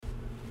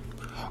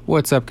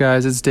What's up,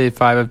 guys? It's day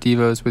 5 of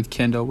Devos with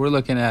Kindle. We're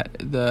looking at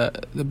the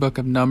book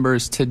of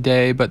Numbers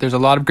today, but there's a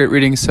lot of great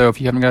readings, so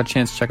if you haven't got a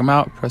chance to check them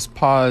out, press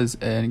pause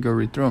and go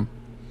read through them.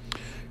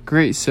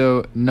 Great,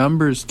 so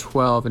Numbers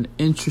 12, an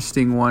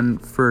interesting one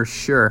for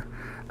sure.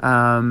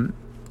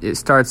 It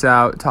starts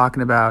out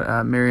talking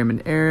about Miriam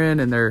and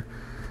Aaron and their,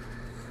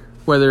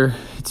 whether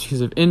it's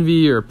because of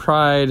envy or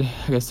pride.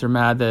 I guess they're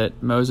mad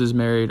that Moses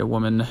married a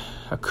woman,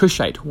 a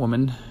Cushite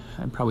woman.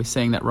 I'm probably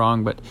saying that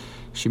wrong, but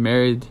he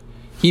married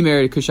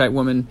a Cushite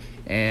woman,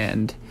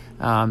 and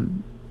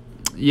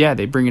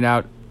they bring it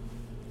out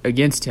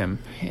against him,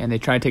 and they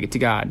try to take it to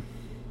God.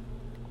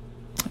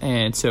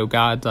 And so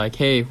God's like,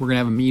 hey, we're going to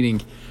have a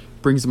meeting,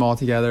 brings them all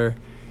together.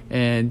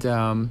 And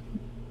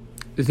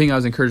the thing I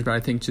was encouraged by, I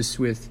think, just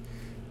with,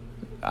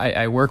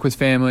 I work with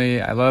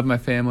family, I love my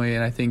family,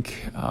 and I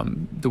think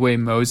the way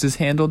Moses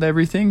handled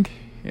everything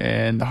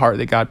and the heart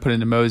that God put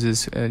into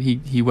Moses,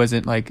 he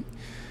wasn't like,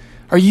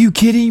 are you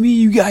kidding me?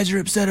 You guys are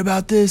upset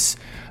about this?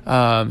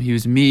 He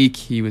was meek.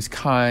 He was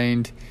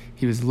kind.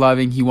 He was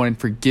loving. He wanted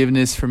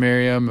forgiveness for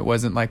Miriam. It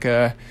wasn't like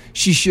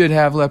she should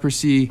have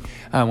leprosy.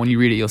 When you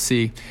read it, you'll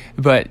see.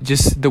 But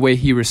just the way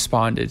he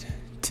responded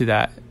to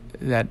that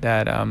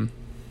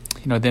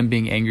them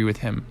being angry with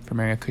him for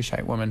marrying a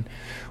Cushite woman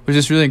was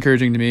just really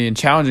encouraging to me and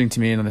challenging to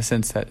me in the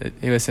sense that,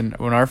 listen,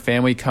 when our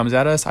family comes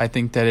at us, I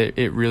think that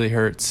it really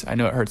hurts. I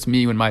know it hurts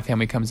me when my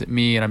family comes at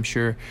me, and I'm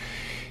sure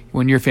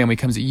when your family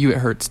comes at you, it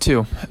hurts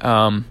too.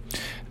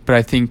 But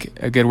I think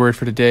a good word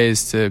for today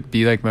is to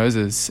be like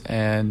Moses.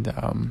 And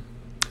I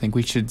think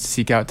we should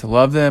seek out to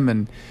love them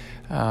and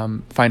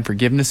find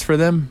forgiveness for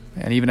them,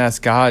 and even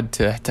ask God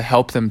to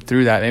help them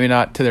through that. Maybe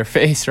not to their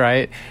face,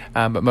 right?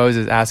 But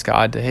Moses asked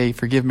God to, hey,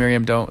 forgive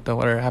Miriam. Don't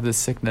let her have this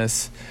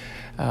sickness.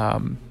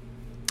 So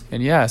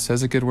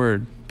that's a good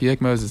word. Be like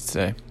Moses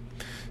today.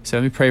 So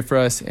let me pray for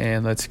us,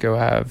 and let's go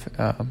have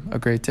a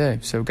great day.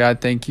 So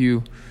God, thank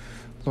you,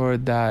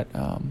 Lord, that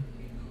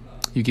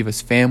you give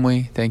us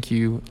family. Thank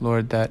you,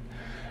 Lord, that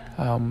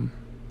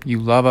you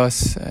love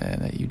us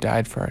and that you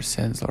died for our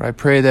sins, Lord. I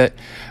pray that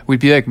we'd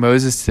be like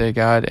Moses today,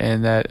 God,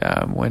 and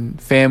that when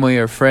family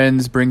or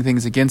friends bring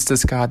things against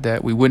us, God,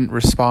 that we wouldn't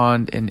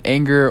respond in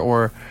anger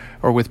or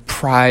with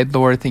pride,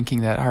 Lord,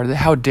 thinking that,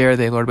 how dare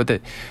they, Lord, but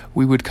that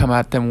we would come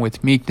at them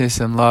with meekness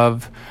and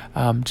love,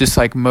 just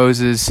like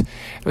Moses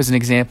was an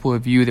example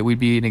of you, that we'd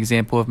be an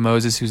example of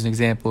Moses, who's an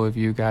example of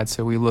you, God,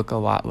 so we look a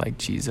lot like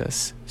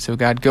Jesus. So,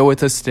 God, go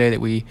with us today, that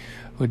we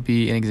would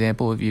be an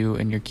example of you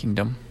in your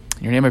kingdom.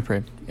 In your name I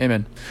pray.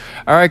 Amen.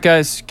 All right,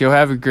 guys, go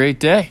have a great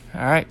day.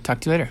 All right,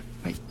 talk to you later.